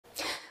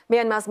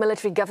Myanmar's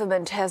military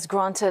government has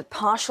granted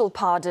partial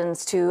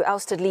pardons to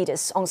ousted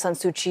leaders Aung San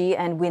Suu Kyi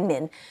and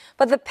Myint,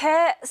 but the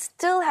pair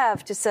still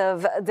have to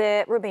serve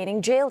their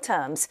remaining jail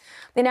terms.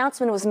 The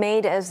announcement was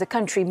made as the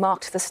country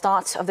marked the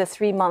start of the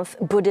 3-month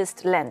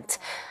Buddhist Lent.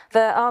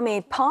 The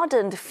army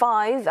pardoned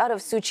 5 out of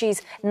Suu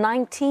Kyi's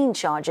 19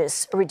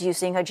 charges,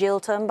 reducing her jail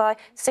term by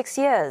 6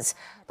 years.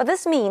 But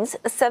this means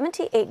the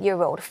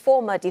 78-year-old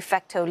former de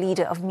facto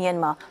leader of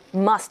Myanmar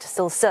must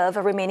still serve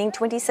a remaining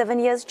 27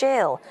 years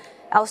jail.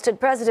 Ousted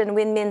President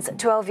Myint's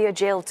 12-year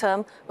jail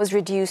term was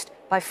reduced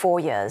by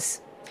 4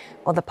 years.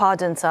 Well, the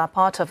pardons are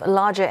part of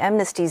larger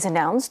amnesties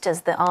announced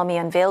as the army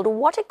unveiled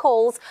what it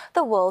calls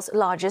the world's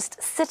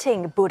largest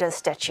sitting Buddha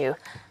statue.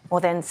 More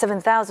than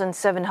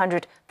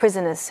 7,700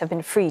 prisoners have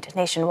been freed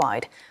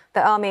nationwide.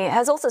 The army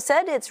has also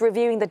said it's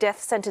reviewing the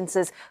death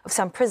sentences of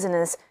some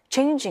prisoners,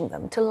 changing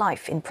them to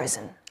life in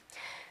prison.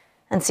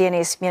 And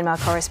CNA's Myanmar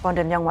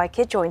correspondent Young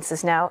Kit joins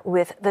us now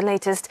with the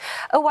latest.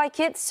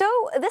 Kit, so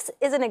this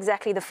isn't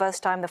exactly the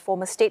first time the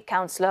former state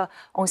councillor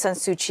Aung San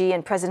Suu Kyi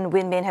and President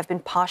Myint have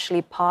been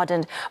partially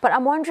pardoned. But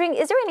I'm wondering,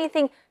 is there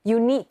anything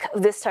unique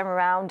this time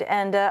around?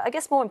 And I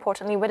guess more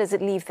importantly, where does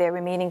it leave their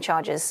remaining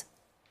charges?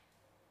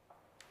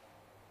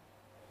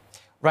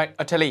 Right,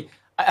 Ateli.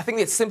 I think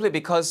it's simply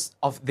because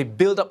of the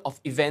build-up of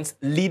events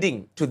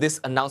leading to this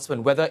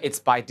announcement, whether it's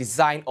by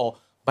design or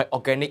by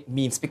organic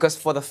means. Because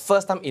for the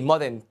first time in more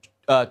than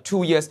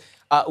 2 years,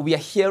 we are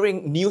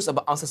hearing news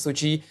about Aung San Suu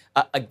Kyi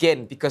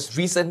again, because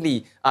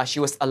recently she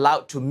was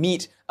allowed to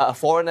meet a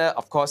foreigner,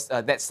 of course,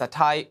 that's the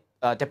Thai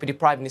Deputy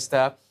Prime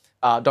Minister,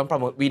 Don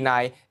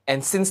Pramudwinai.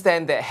 And since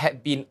then, there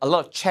had been a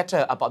lot of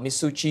chatter about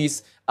Ms Suu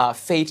Kyi's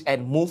fate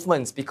and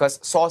movements, because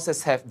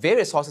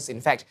various sources,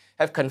 in fact,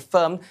 have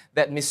confirmed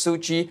that Ms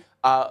Suu Kyi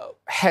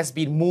has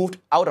been moved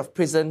out of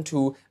prison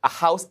to a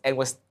house and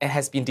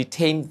has been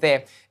detained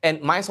there.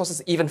 And my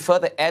sources even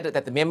further added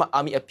that the Myanmar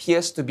army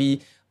appears to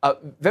be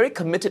very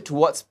committed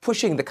towards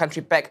pushing the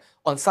country back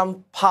on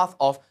some path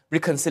of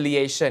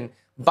reconciliation.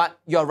 But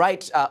you're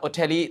right,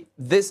 Oteli,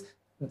 this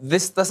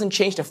doesn't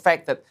change the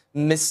fact that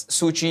Ms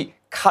Suu Kyi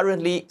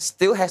currently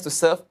still has to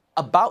serve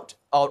about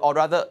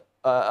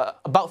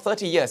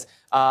 30 years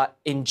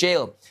in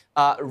jail.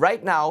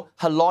 Right now,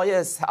 her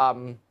lawyers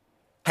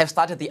have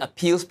started the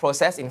appeals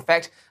process. In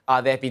fact,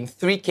 there have been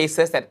 3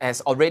 cases that has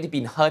already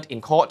been heard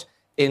in court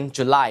in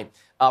July.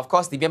 Of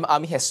course, the Myanmar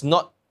army has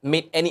not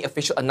made any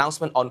official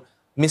announcement on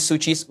Ms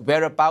Suu Kyi's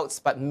whereabouts,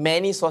 but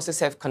many sources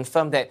have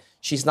confirmed that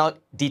she's now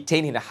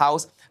detained in the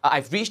house.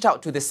 I've reached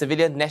out to the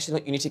Civilian National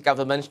Unity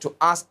Government to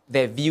ask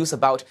their views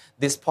about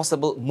this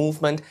possible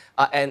movement,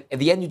 and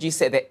the NUG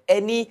said that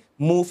any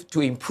move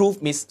to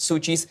improve Ms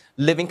Suu Kyi's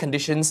living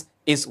conditions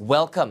is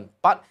welcome.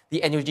 But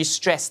the NUG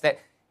stressed that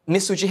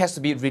Ms Suu Kyi has to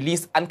be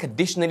released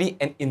unconditionally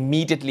and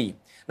immediately.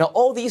 Now,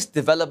 all these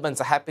developments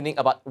are happening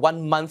about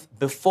 1 month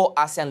before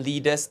ASEAN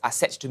leaders are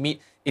set to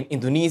meet in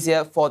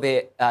Indonesia for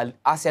the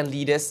ASEAN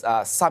Leaders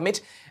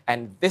Summit.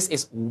 And this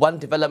is one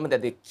development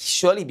that they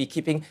surely be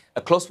keeping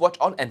a close watch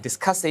on and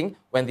discussing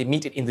when they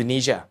meet in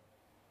Indonesia.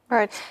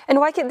 Right. And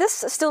Waikid,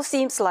 this still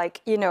seems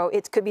like,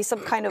 it could be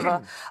some kind of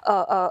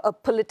a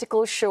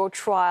political show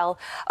trial,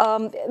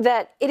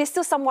 that it is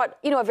still somewhat,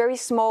 a very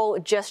small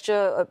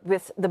gesture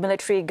with the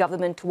military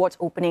government towards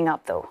opening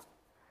up, though.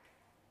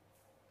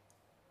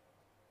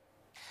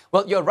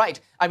 Well, you're right.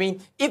 I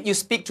mean, if you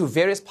speak to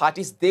various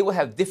parties, they will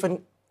have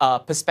different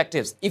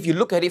perspectives. If you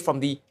look at it from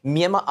the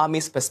Myanmar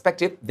army's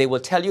perspective, they will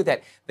tell you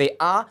that they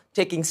are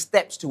taking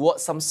steps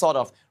towards some sort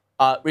of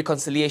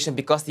reconciliation,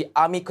 because the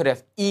army could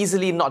have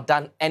easily not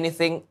done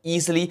anything,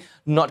 easily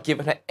not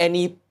given her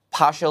any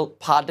partial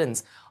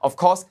pardons. Of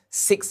course,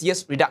 6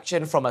 years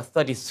reduction from a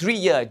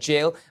 33-year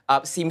jail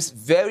seems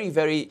very,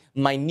 very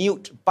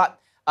minute, but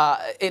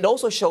it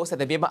also shows that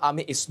the Myanmar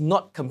army is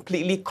not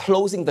completely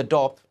closing the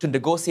door to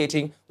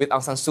negotiating with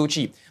Aung San Suu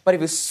Kyi. But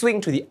if you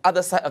swing to the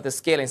other side of the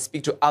scale and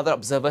speak to other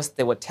observers,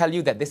 they will tell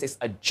you that this is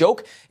a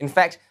joke. In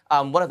fact,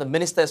 one of the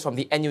ministers from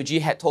the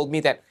NUG had told me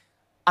that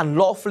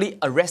unlawfully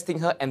arresting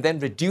her and then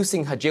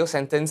reducing her jail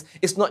sentence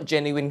is not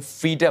genuine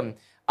freedom.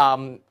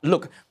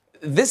 Look,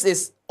 this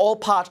is all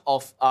part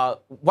of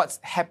what's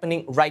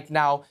happening right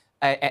now.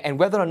 And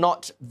whether or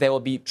not there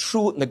will be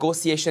true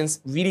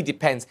negotiations really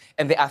depends.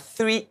 And there are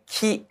 3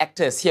 key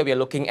actors here we are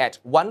looking at.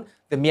 1,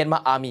 the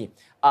Myanmar army.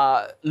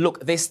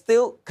 Look, they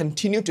still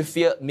continue to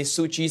fear Ms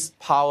Suu Kyi's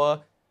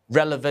power,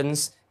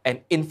 relevance,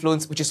 and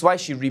influence, which is why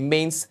she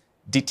remains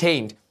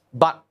detained.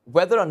 But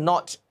whether or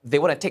not they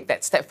want to take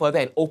that step further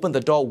and open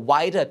the door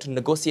wider to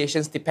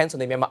negotiations depends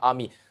on the Myanmar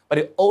army. But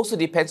it also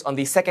depends on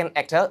the second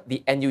actor,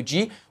 the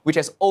NUG, which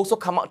has also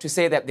come out to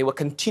say that they will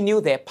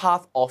continue their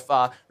path of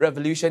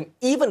revolution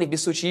even if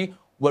Ms Suu Kyi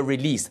were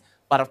released.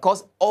 But of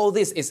course, all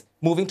this is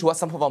moving towards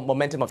some form of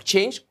momentum of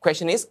change.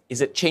 Question is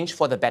it change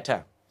for the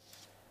better?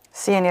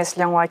 CNA's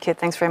Young Kit,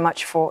 thanks very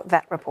much for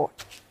that report.